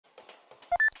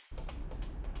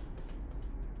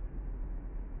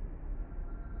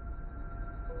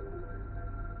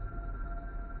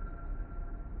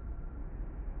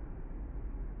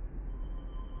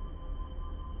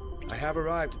I have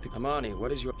arrived at the... Amani,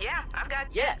 what is your... Yeah, I've got...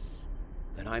 Yes.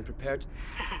 Then I'm prepared...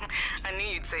 I knew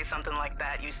you'd say something like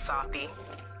that, you softy.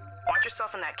 Watch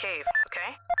yourself in that cave,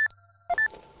 okay?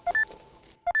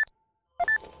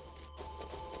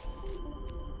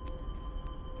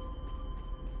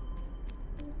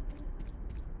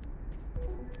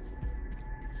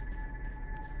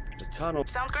 The tunnel...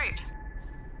 Sounds great.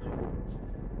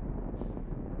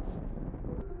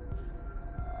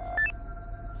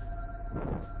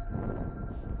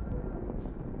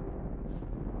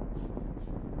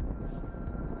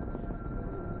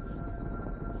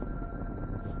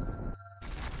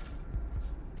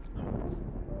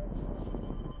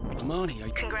 Amani, are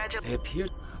you... Congratulations. They appear...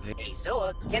 A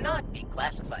Zoa cannot be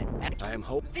classified. I am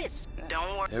hope... This.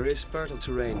 Don't worry. There is fertile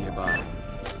terrain nearby.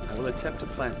 I will attempt to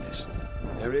plant this.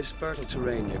 There is fertile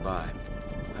terrain nearby.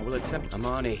 I will attempt...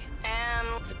 Amani.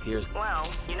 It appears...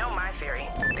 Well, you know my theory.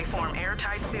 They form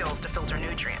airtight seals to filter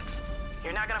nutrients.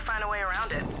 You're not gonna find a way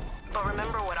around it. But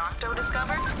remember what Octo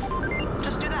discovered?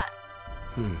 Just do that.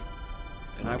 And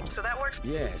I... So that works?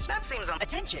 Yes. That seems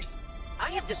Attention! I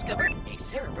have discovered a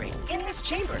cerebrain in this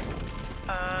chamber.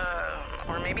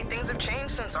 Or maybe things have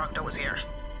changed since Octo was here.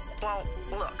 Well,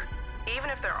 look. Even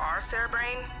if there are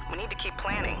cerebrain, we need to keep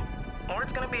planning. Or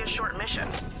it's gonna be a short mission,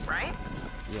 right?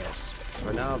 Yes.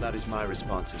 For now, that is my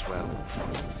response as well.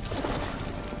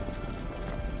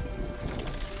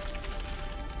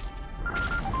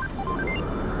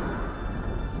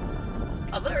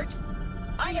 Alert!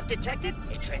 I have detected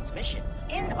a transmission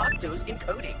in Octo's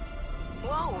encoding.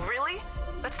 Whoa, really?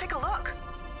 Let's take a look.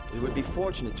 We would be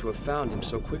fortunate to have found him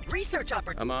so quickly. Research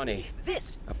opportunity. Amani.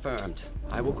 This. Affirmed.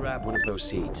 I will grab one of those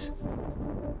seeds.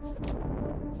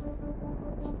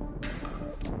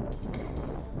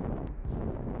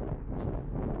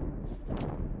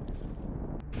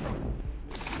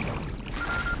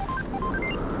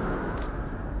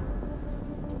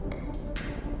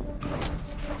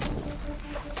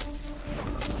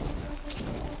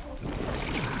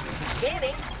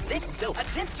 Scanning. This so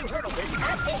attempt to hurdle this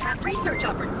at a research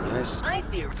opportunity. Yes. I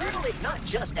fear hurdle it not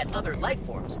just at other life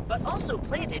forms, but also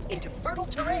plant it into fertile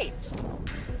terrains.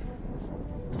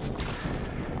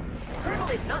 Hurdle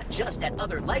it not just at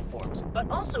other life forms,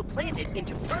 but also plant it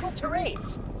into fertile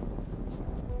terrains.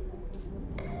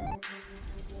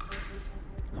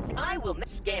 I will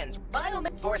scans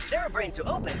biomass for a cerebrain to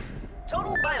open.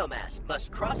 Total biomass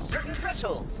must cross certain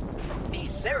thresholds.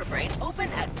 These cerebrain open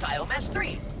at biomass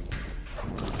 3.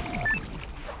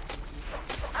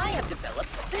 I have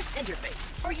developed this interface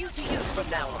for you to use from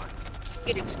now on.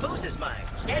 It exposes my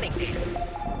scanning data.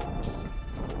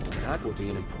 That will be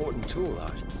an important tool,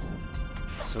 Art.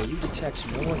 So you detect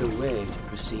no other way to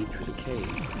proceed through the cave.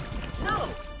 No!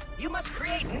 You must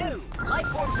create new life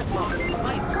forms of Mars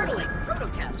by hurdling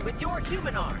protocaps with your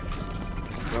human arms.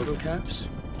 Protocaps?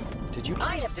 Did you...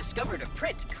 I have discovered a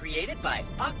print created by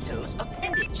Octo's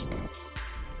appendage.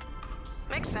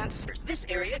 Makes sense. This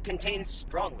area contains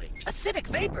strongly acidic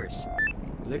vapors.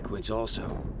 Liquids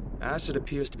also. Acid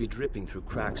appears to be dripping through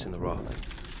cracks in the rock.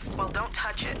 Well, don't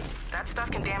touch it. That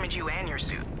stuff can damage you and your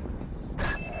suit.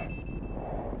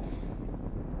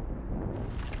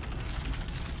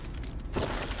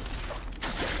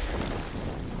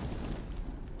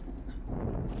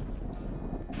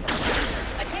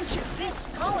 Attention,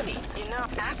 this colony. You know,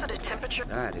 acid at temperature...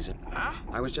 That isn't... Huh?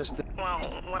 I was just... Well,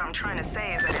 what I'm trying to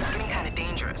say is that it's getting kind of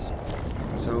dangerous.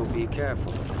 So be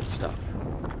careful with that stuff.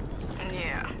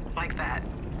 Yeah, like that.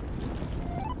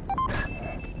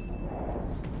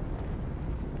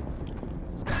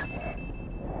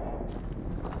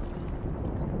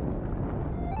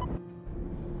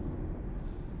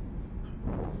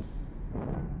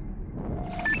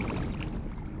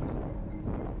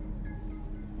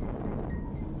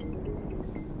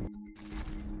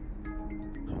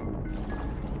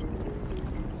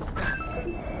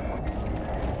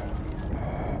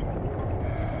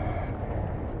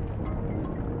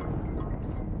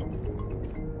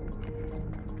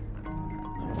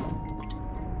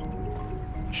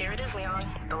 Here it is, Leon.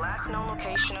 The last known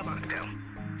location of Octo.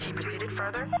 He proceeded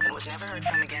further and was never heard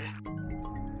from again.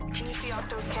 Can you see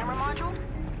Octo's camera module?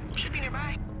 Should be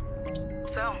nearby.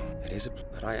 So... It is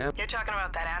but I am... You're talking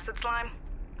about that acid slime?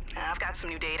 I've got some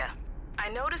new data. I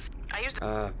noticed I used...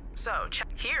 So,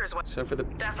 here's what... So for the...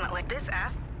 Definitely. This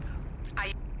acid...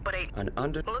 An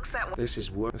under... Looks that way. This is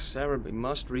work. Sarah, we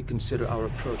must reconsider our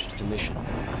approach to the mission.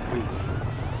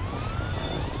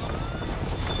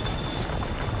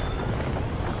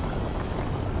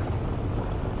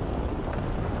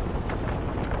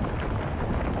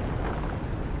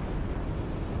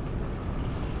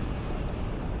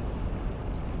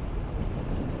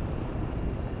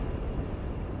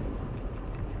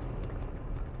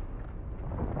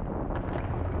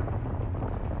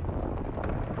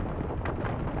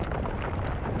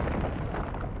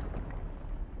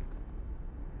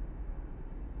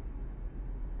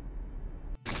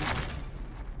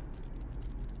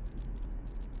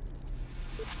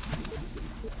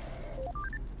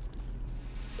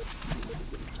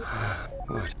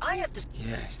 What? I have to...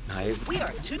 Yes, We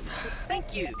are two...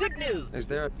 Thank you. Good news. Is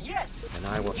there a... Yes. And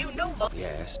I will... You know...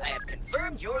 Yes. I have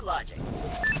confirmed your logic.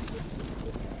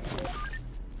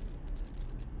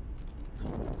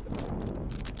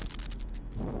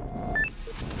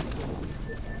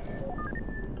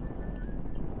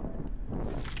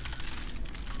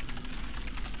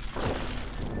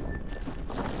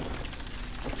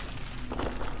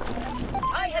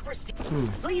 I have received...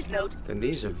 Please note... Then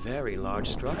these are very large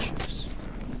structures.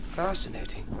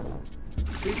 Fascinating.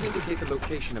 Please indicate the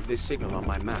location of this signal on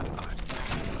my map, Art.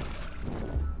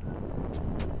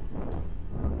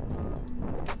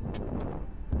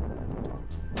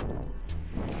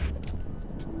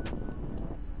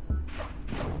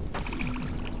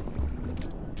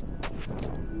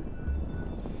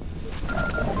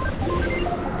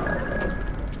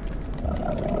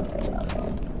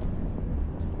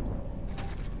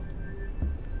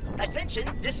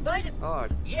 Attention, despite it...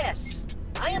 Art. Yes,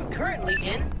 I am currently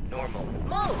in normal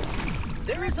mode.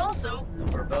 There is also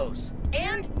verbose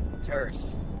and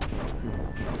terse.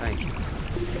 Thank you.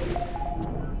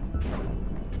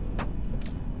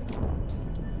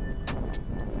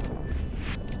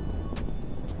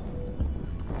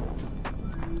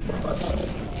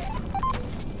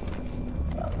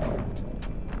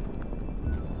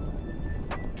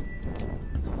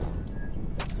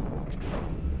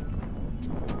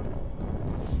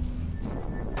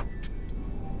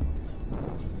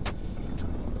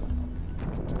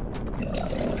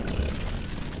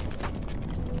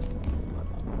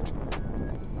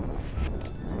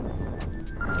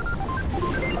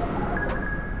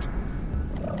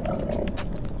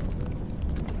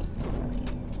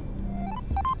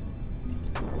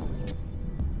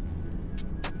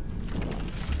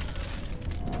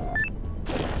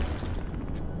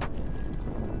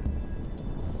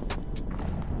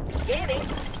 Scanning.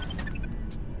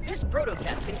 This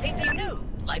protocap contains a new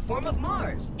life form of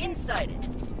Mars inside it.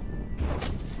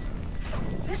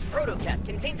 This protocap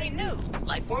contains a new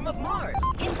life form of Mars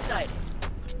inside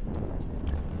it.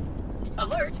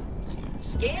 Alert!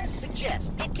 Scans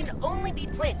suggest it can only be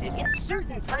planted in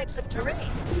certain types of terrain.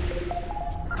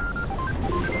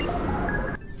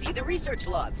 See the research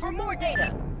log for more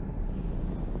data.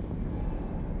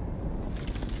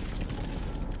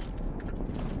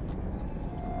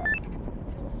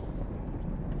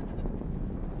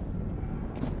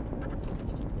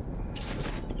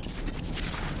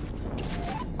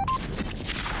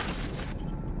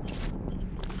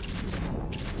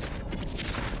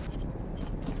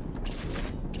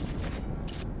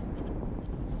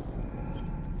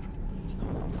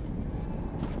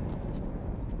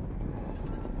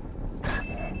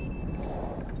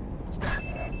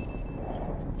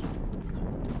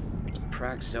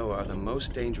 Praxoa are the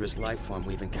most dangerous life form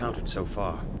we've encountered so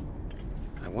far.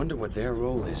 I wonder what their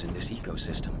role is in this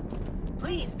ecosystem.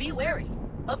 Please be wary.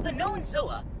 Of the known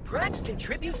Zoa, Prax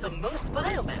contribute the most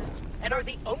biomass and are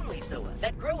the only Zoa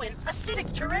that grow in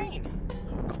acidic terrain.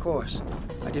 Of course,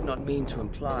 I did not mean to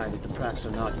imply that the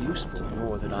Prax are not useful,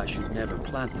 nor that I should never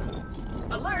plant them.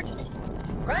 Alert!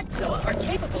 Praxoa are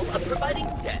capable of providing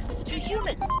death to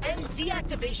humans and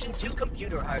deactivation to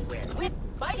computer hardware with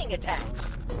biting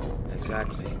attacks.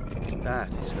 Exactly.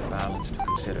 That is the balance to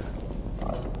consider.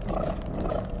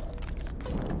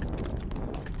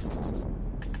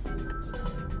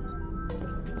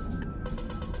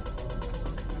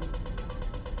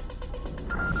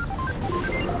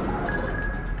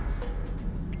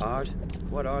 Art,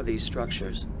 what are these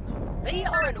structures? They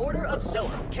are an order of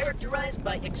Zoa characterized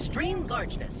by extreme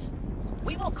largeness.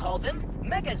 We will call them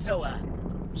Megazoa.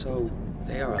 So,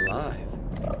 they are alive?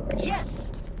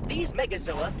 Yes! These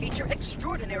Megazoa feature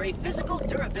extraordinary physical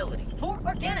durability for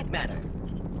organic matter.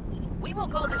 We will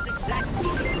call this exact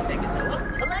species of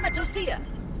Megazoa Calamitosea.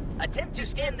 Attempt to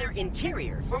scan their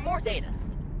interior for more data.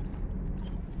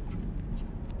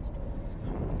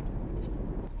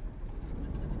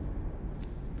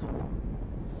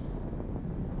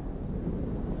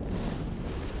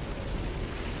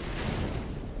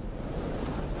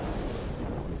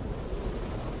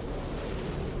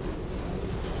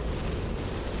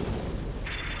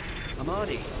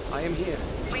 Amani, I am here.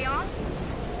 Leon?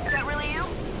 Is that really you?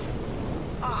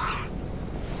 Oh,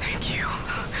 thank you.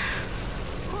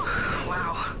 Whew,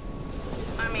 wow.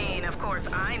 I mean, of course,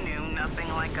 I knew nothing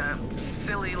like a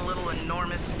silly little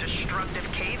enormous destructive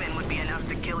cave-in would be enough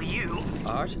to kill you.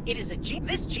 Art? It is a gene.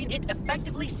 This gene, it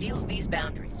effectively seals these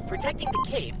boundaries, protecting the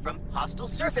cave from hostile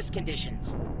surface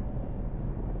conditions.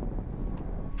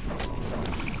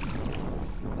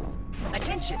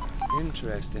 Attention!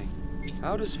 Interesting.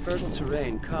 How does fertile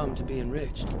terrain come to be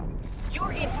enriched?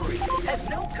 Your inquiry has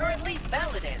no currently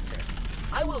valid answer.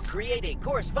 I will create a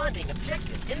corresponding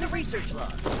objective in the research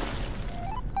log.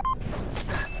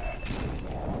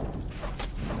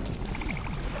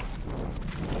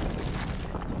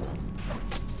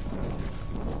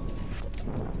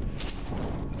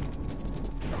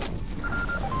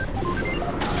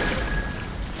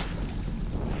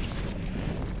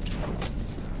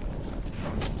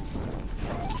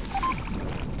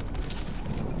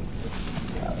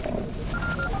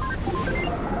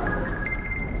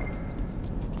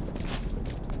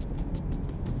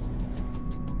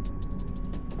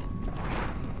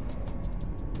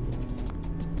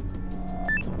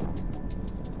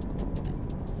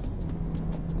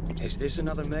 Is this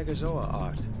another Megazoa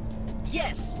art?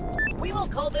 Yes, we will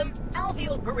call them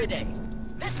Alveolopteridae.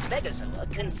 This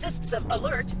Megazoa consists of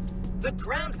Alert. The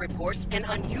ground reports and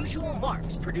unusual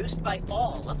marks produced by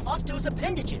all of Octo's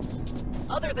appendages.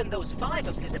 Other than those 5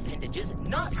 of his appendages,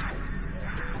 not... I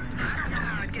don't know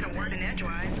how I'd get a word in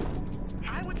edgewise.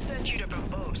 I would set you to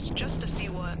verbose just to see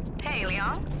what... Hey,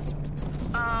 Leon?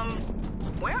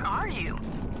 Where are you?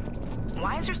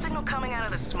 Why is your signal coming out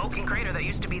of the smoking crater that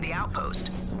used to be the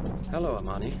outpost? Hello,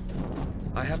 Amani.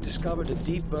 I have discovered a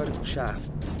deep vertical shaft.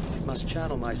 It must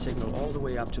channel my signal all the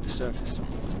way up to the surface.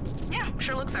 Yeah,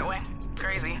 sure looks that way.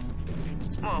 Crazy.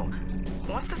 Whoa,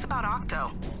 what's this about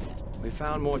Octo? We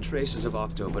found more traces of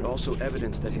Octo, but also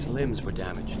evidence that his limbs were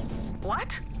damaged.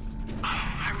 What?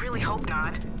 I really hope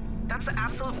not. That's the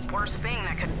absolute worst thing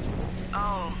that could...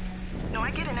 Oh, no,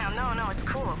 I get it now. No, it's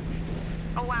cool.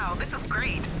 Oh wow, this is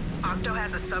great. Octo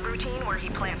has a subroutine where he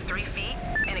plants 3 feet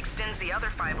and extends the other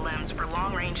 5 limbs for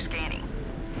long-range scanning.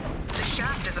 The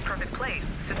shaft is a perfect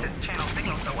place since it channels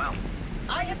signals so well.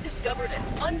 I have discovered an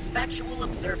unfactual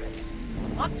observance.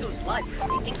 Octo's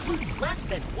library includes less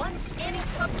than 1 scanning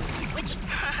subroutine, which...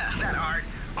 That art,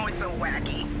 always so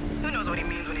wacky. Who knows what he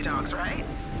means when he talks, right?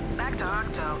 Back to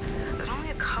Octo, there's only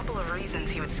a couple of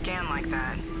reasons he would scan like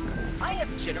that. I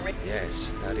have generated...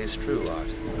 Yes, that is true, Art.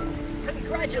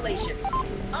 Congratulations!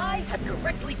 I have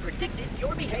correctly predicted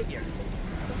your behavior.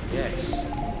 Yes.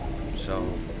 So...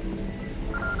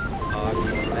 are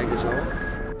these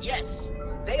Megazoa? Yes,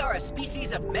 they are a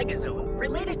species of Megazoa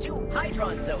related to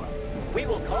Hydronzoa. We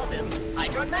will call them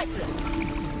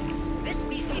Hydronmaxus. This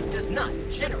species does not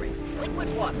generate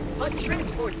liquid water, but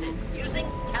transports it using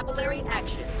capillary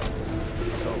action.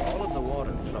 So all of the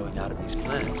water flowing out of these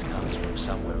plants comes from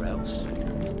somewhere else?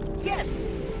 Yes,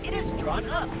 it is drawn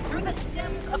up through the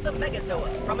stems of the Megazoa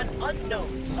from an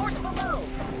unknown source below.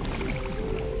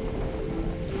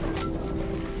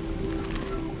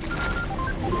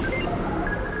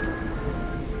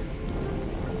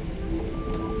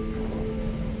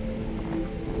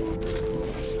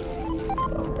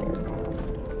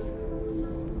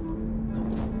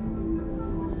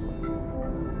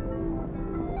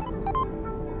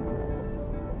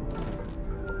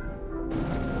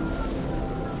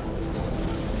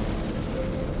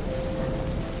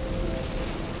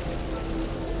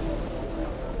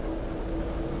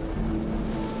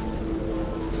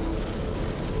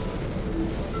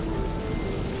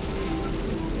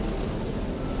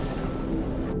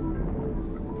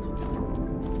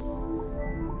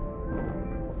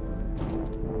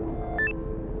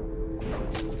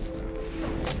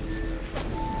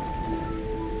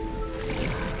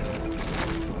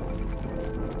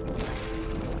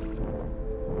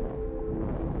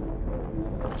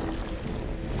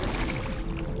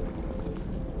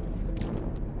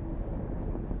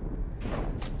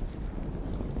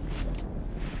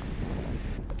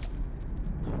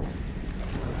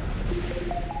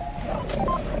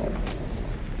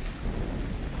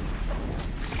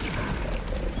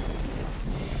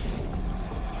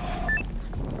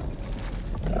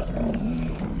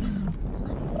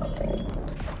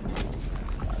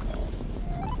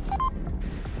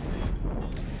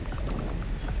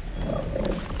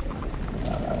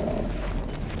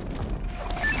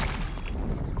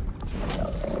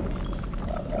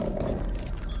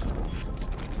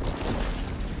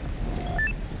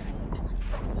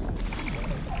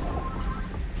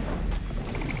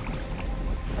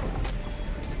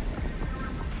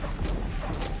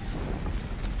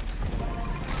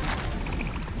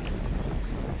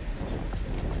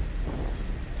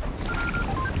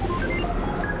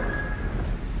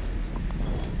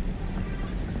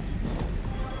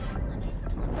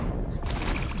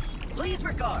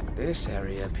 This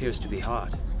area appears to be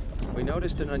hot. We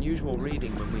noticed an unusual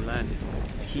reading when we landed,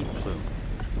 a heat plume.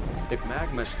 If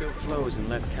magma still flows in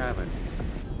Left Cavern,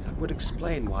 that would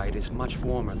explain why it is much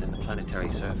warmer than the planetary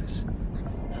surface.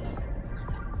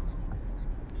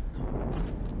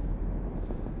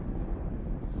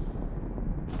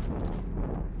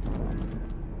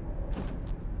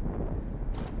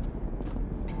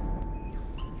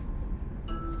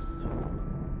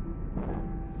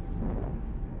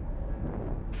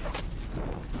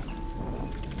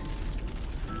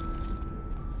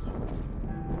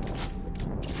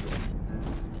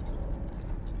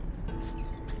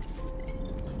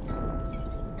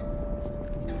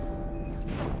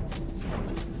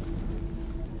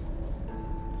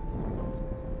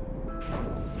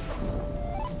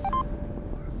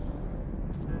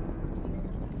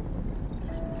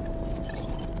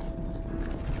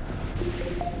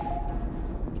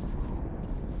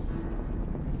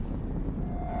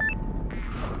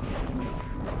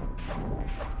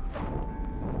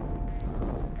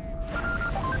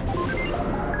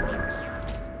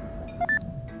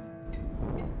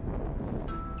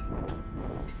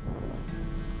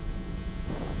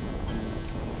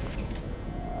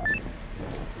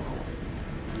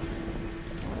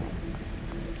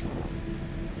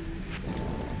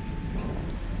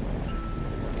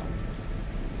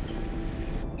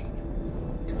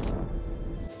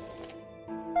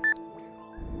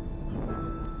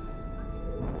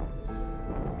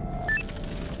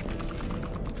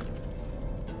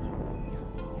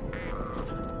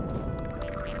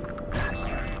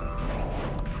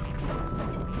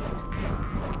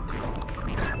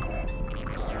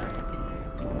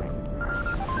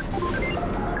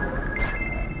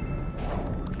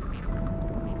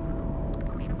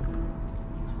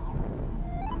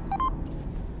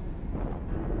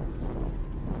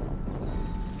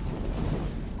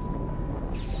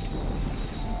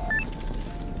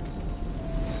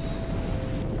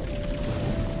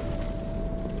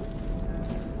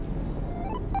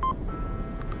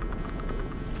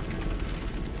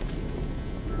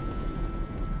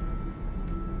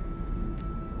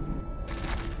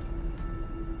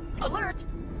 Alert!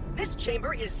 This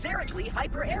chamber is xerically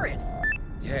hyper-arid.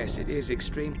 Yes, it is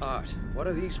extreme art. What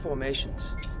are these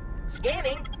formations?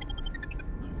 Scanning.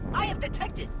 I have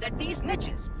detected that these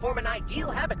niches form an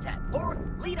ideal habitat for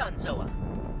Ledonzoa.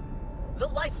 The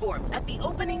life forms at the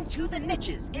opening to the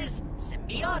niches is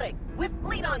symbiotic with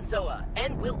Ledonzoa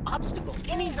and will obstacle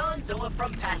any non-zoa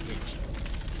from passage.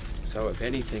 So if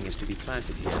anything is to be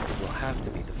planted here, it will have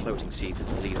to be the floating seeds of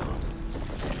the Ledon.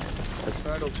 The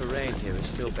fertile terrain here is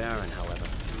still barren, however.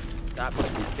 That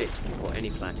must be fixed before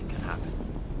any planting can happen.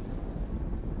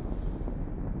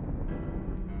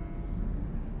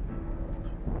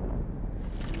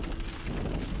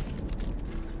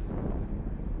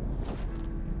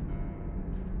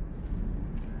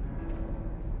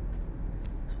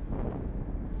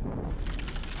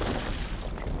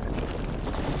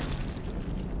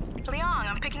 Leon,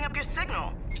 I'm picking up your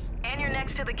signal. And you're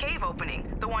next to the cave opening,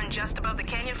 the one just above the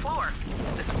canyon floor.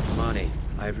 Money,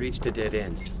 I've reached a dead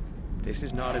end. This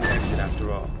is not an exit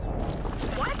after all.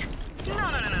 What?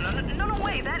 No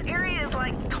way. That area is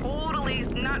like totally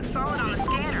not solid on the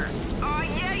scanners. Oh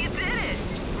yeah, you did it.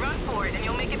 Run for it and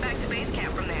you'll make it back to base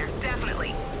camp from there.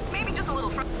 Definitely. Maybe just a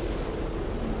little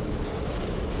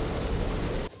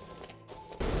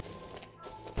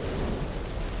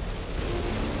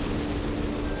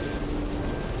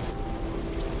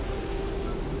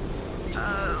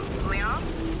Leon?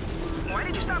 Why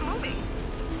did you stop moving?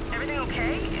 Everything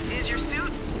okay? Is your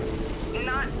suit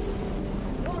not...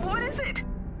 Well, what is it?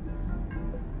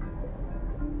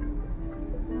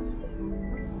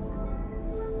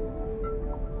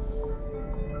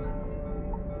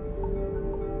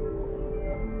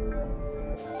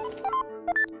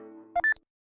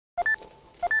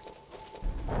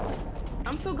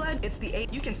 I'm so glad it's the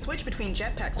 8. You can switch between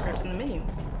jetpack scripts in the menu.